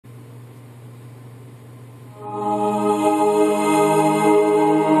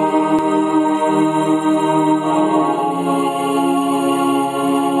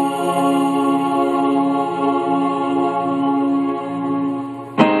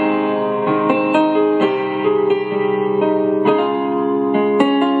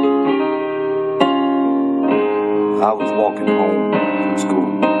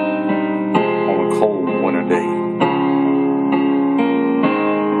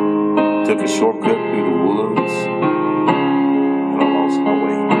took a shortcut through the woods, and I lost my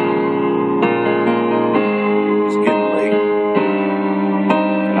way. It was getting late,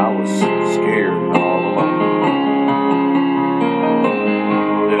 and I was scared and all alone.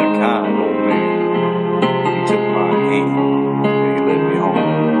 Then a kind old man, he took my hand, and he led me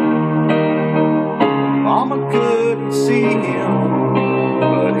home. Mama couldn't see him,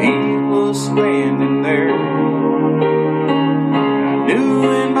 but he was standing there. And I knew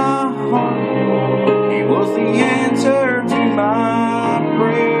in my heart he was the answer